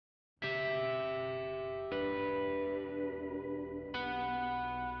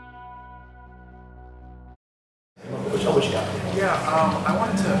what you got? Yeah, I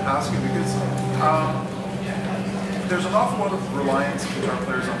wanted to ask you because there's an awful lot of reliance of guitar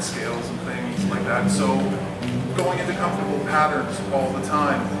players on scales and things like that. So going into comfortable patterns all the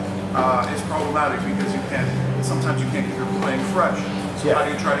time is problematic because sometimes you can't keep your playing fresh. So how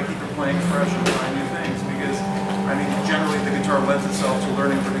do you try to keep your playing fresh and try new things? Because I mean, generally the guitar lends itself to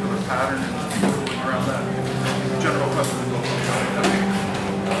learning a particular pattern and moving around that. General question is also.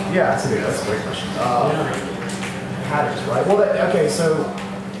 Yeah, that's a great question. Patterns, right? Well, okay, so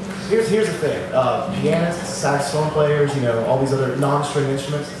here's the thing. Pianists, saxophone players, you know, all these other non-string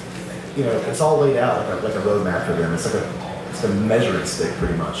instruments, you know, it's all laid out like a roadmap for them. It's like a measuring stick,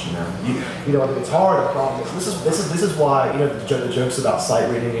 pretty much. You know, you know, the guitar. The problem is this is why, you know, the jokes about sight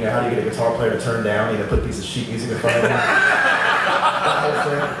reading. You know, how do you get a guitar player to turn down? You know, put a piece of sheet music in front of them.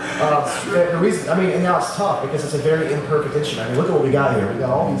 The reason, I mean, and now it's tough because it's a very imperfect instrument. I mean, look at what we got here. We got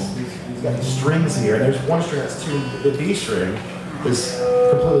all we've got these strings here, and there's one string that's tuned. The D string is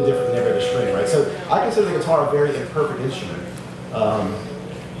completely different than every other string, right? So I consider the guitar a very imperfect instrument,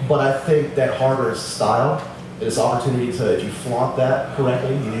 but I think that harbors style. It's opportunity to, if you flaunt that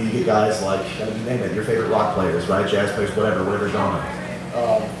correctly, you know, you get guys like, you name it, your favorite rock players, right? Jazz players, whatever genre.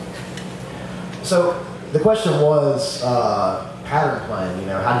 So the question was pattern playing. You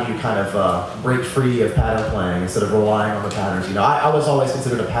know, how do you kind of break free of pattern playing instead of relying on the patterns? You know, I was always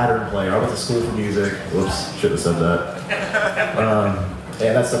considered a pattern player. I went to school for music. Whoops, should have said that.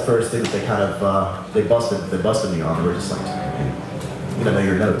 And that's the first thing that they kind of they busted me on. They were just like, you don't know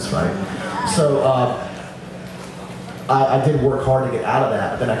your notes, right? So. I did work hard to get out of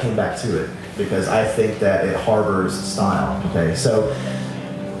that, but then I came back to it because I think that it harbors style. Okay, so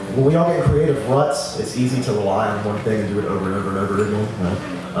when we all get in creative ruts, it's easy to rely on one thing and do it over and over and over again. Right?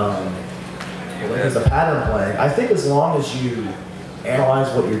 When there's the pattern playing, I think as long as you analyze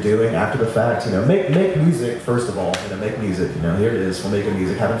what you're doing after the fact, you know, make music first of all. You know, make music. You know, here it is. We're making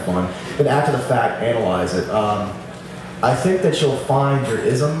music, having fun. Then after the fact, analyze it. I think that you'll find your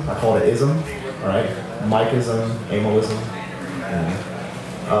ism. I call it ism. All right. Micism, Amilism.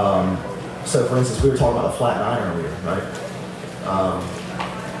 So for instance, we were talking about the flat nine earlier, right?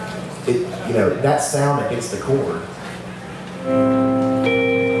 You know, that sound against the chord,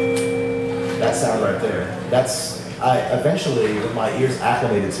 that sound right there, eventually, when my ears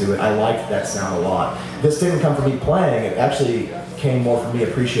acclimated to it, I liked that sound a lot. This didn't come from me playing, it actually came more from me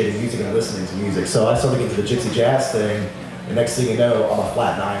appreciating music and listening to music. So I started getting to the gypsy jazz thing. The next thing you know, I'm a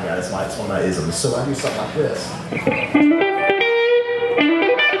flat nine guy. It's one of my isms. So I do something like this.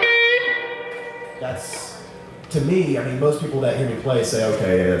 That's, to me, I mean, most people that hear me play say,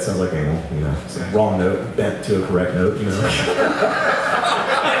 okay, yeah, that sounds like Emil. You know, it's a wrong note bent to a correct note. You know.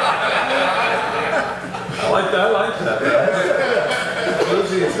 I like that.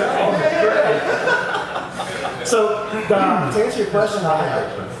 So to answer your question,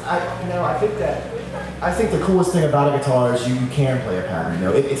 I think the coolest thing about a guitar is you can play a pattern. You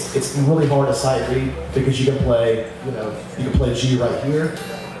know, it's really hard to sight read because you can play, you know, you can play G right here, you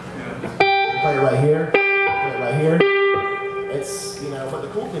can play it right here, play it right here. It's, you know, but the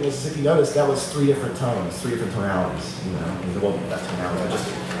cool thing is if you notice that was three different tones, three different tonalities. You know, well, not tonality,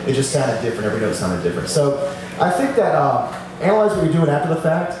 it just sounded different. Every note sounded different. So I think that analyze what you're doing after the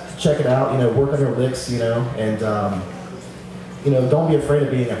fact, check it out. You know, work on your licks. You know, and you know, don't be afraid of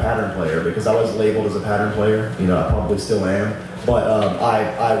being a pattern player because I was labeled as a pattern player. You know, I probably still am. But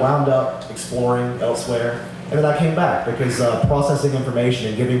I wound up exploring elsewhere, and then I came back because processing information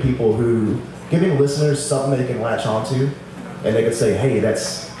and giving listeners something they can latch onto, and they could say, hey,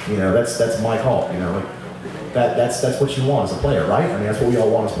 that's my call. You know, like that's what you want as a player, right? I mean, that's what we all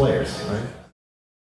want as players, right?